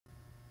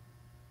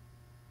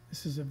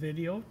This is a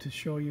video to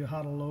show you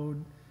how to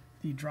load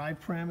the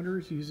drive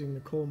parameters using the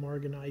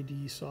Kollmorgen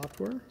IDE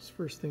software. So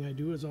first thing I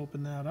do is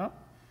open that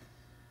up.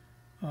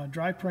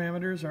 Drive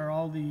parameters are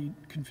all the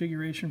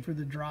configuration for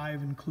the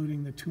drive,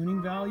 including the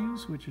tuning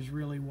values, which is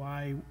really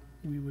why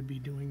we would be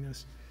doing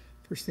this.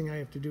 First thing I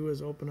have to do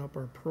is open up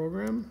our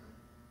program.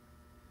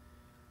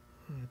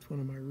 It's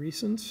one of my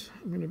recents.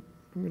 I'm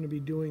going to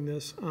be doing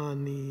this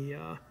on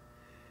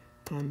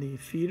the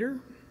feeder,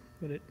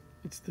 but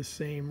it's the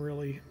same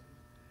really,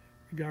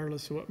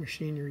 regardless of what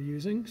machine you're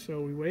using.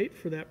 So we wait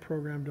for that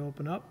program to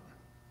open up.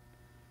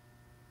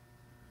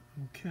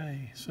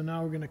 Okay, so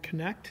now we're going to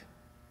connect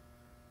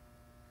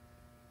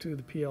to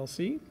the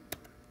PLC.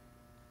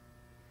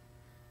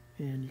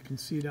 And you can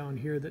see down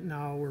here that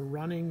now we're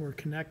running, we're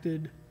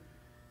connected.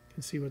 You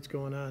can see what's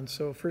going on.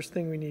 So first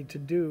thing we need to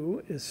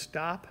do is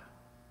stop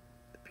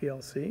the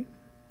PLC.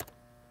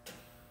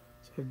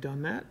 So I've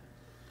done that.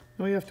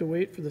 Now we have to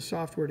wait for the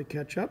software to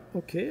catch up.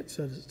 Okay, it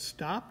says it's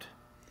stopped.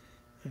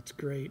 That's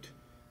great.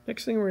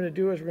 Next thing we're going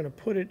to do is we're going to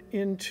put it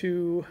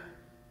into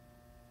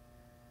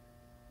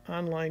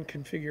online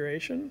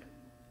configuration.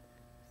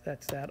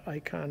 That's that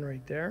icon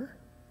right there.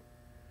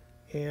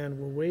 And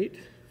we'll wait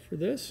for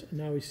this. And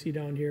now we see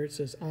down here it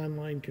says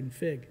online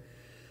config.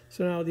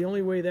 So now the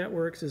only way that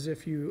works is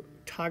if you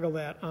toggle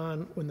that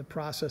on when the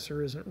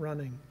processor isn't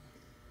running.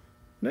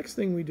 Next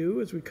thing we do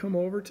is we come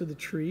over to the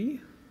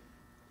tree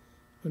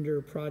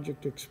under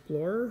Project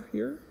Explorer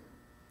here,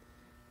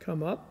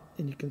 come up,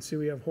 and you can see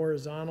we have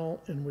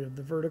horizontal and we have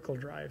the vertical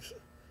drives.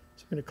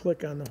 So I'm going to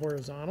click on the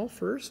horizontal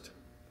first,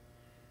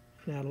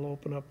 and that'll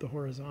open up the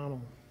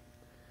horizontal.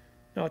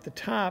 Now at the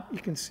top, you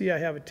can see I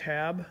have a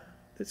tab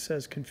that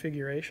says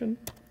configuration.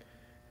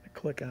 I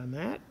click on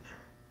that,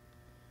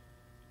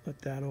 let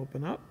that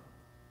open up,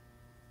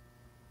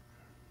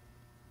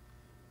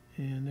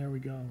 and there we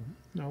go.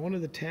 Now one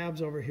of the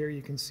tabs over here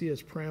you can see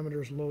is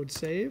parameters load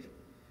save.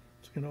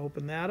 So I'm going to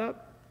open that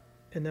up,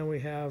 and then we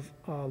have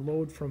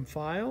load from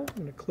file. I'm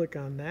going to click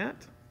on that,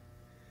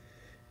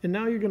 and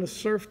now you're going to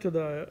surf to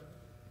the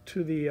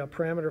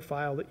parameter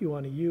file that you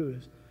want to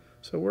use.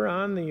 So we're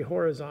on the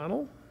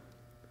horizontal,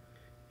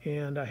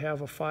 and I have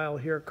a file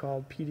here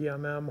called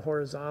PDMM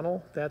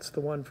horizontal. That's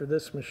the one for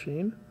this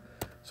machine.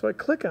 So I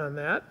click on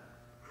that,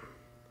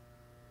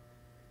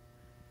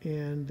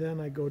 and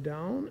then I go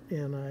down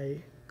and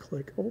I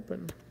click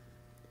open.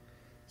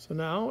 So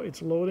now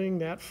it's loading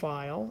that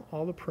file,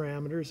 all the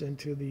parameters,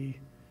 into the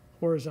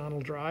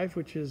horizontal drive,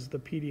 which is the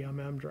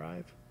PDMM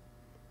drive.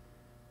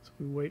 So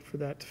we wait for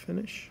that to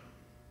finish.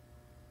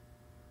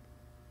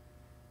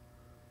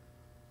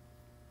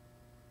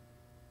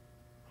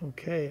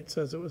 Okay, it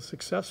says it was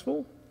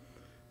successful.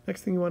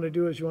 Next thing you want to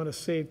do is you want to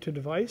save to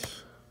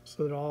device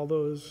so that all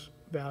those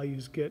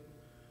values get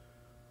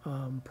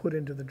put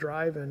into the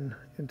drive and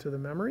into the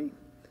memory.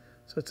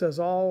 So it says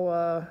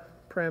all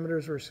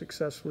parameters were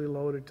successfully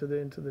loaded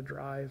into the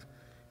drive,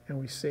 and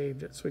we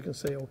saved it. So we can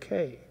say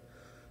OK.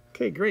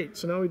 Okay, great.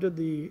 So now we did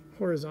the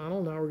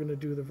horizontal. Now we're going to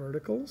do the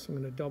vertical. So I'm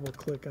going to double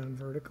click on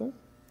vertical.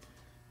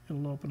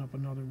 It'll open up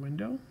another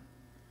window.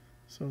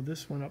 So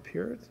this one up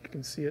here, you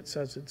can see it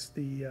says it's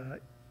the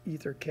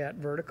EtherCAT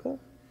vertical.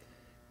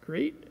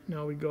 Great.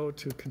 Now we go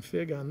to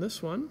config on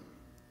this one.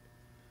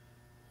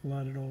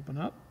 Let it open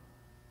up.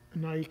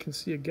 And now you can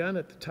see again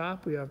at the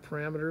top we have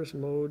parameters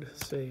load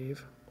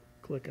save.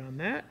 Click on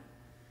that.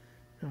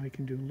 Now we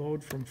can do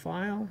load from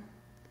file.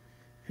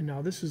 And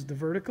now this is the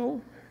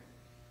vertical.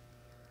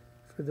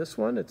 For this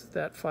one, it's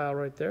that file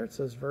right there. It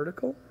says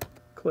vertical.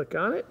 Click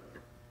on it.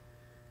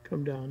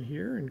 Come down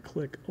here and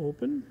click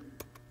open.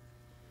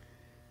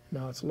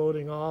 Now it's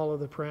loading all of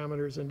the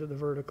parameters into the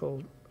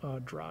vertical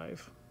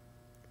drive.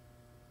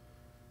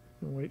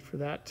 We'll wait for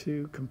that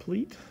to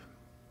complete.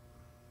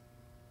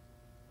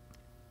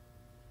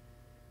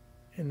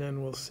 And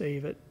then we'll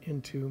save it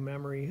into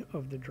memory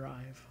of the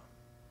drive.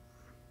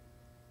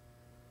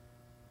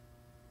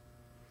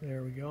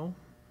 There we go.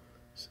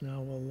 So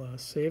now we'll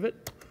save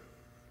it,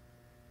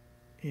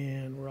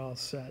 and we're all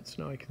set.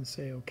 So now I can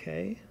say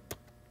OK.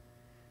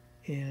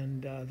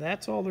 And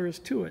that's all there is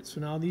to it. So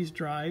now these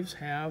drives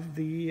have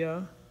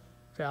the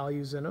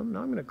values in them. Now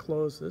I'm going to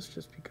close this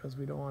just because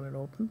we don't want it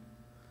open.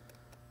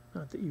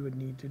 Not that you would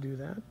need to do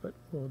that, but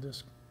we'll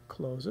just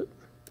close it.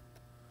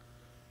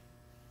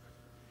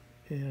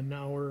 And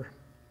now we're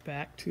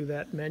back to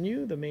that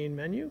menu, the main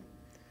menu.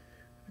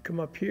 I come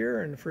up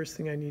here, and the first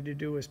thing I need to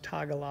do is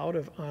toggle out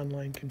of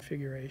online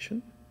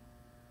configuration.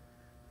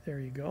 There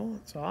you go,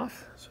 it's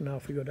off. So now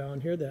if we go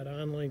down here, that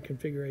online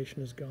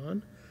configuration is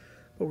gone,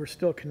 but we're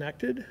still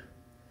connected.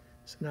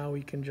 So now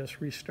we can just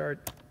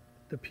restart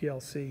the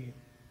PLC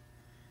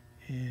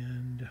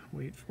and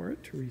wait for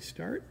it to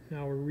restart.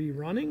 Now we're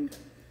rerunning,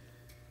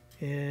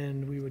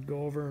 and we would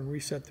go over and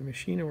reset the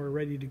machine, and we're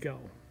ready to go.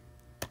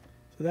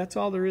 So that's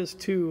all there is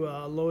to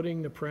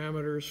loading the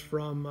parameters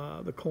from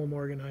the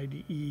Kollmorgen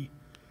IDE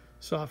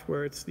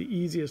software. It's the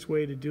easiest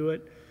way to do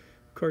it.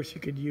 Of course, you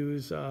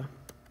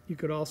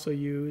could also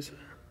use,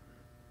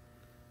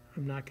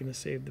 I'm not going to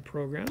save the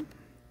program.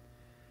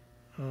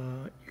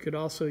 You could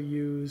also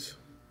use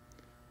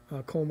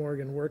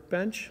Kollmorgen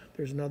Workbench.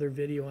 There's another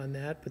video on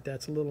that, but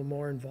that's a little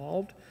more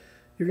involved.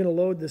 You're going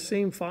to load the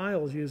same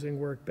files using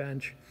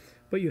Workbench,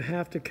 but you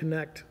have to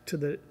connect to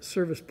the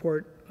service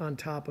port on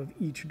top of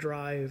each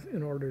drive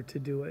in order to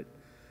do it.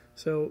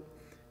 So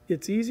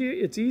it's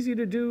easy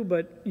to do,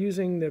 but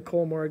using the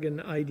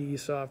Kollmorgen IDE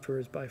software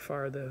is by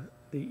far the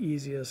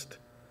easiest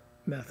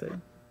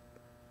method.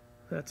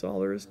 That's all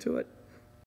there is to it.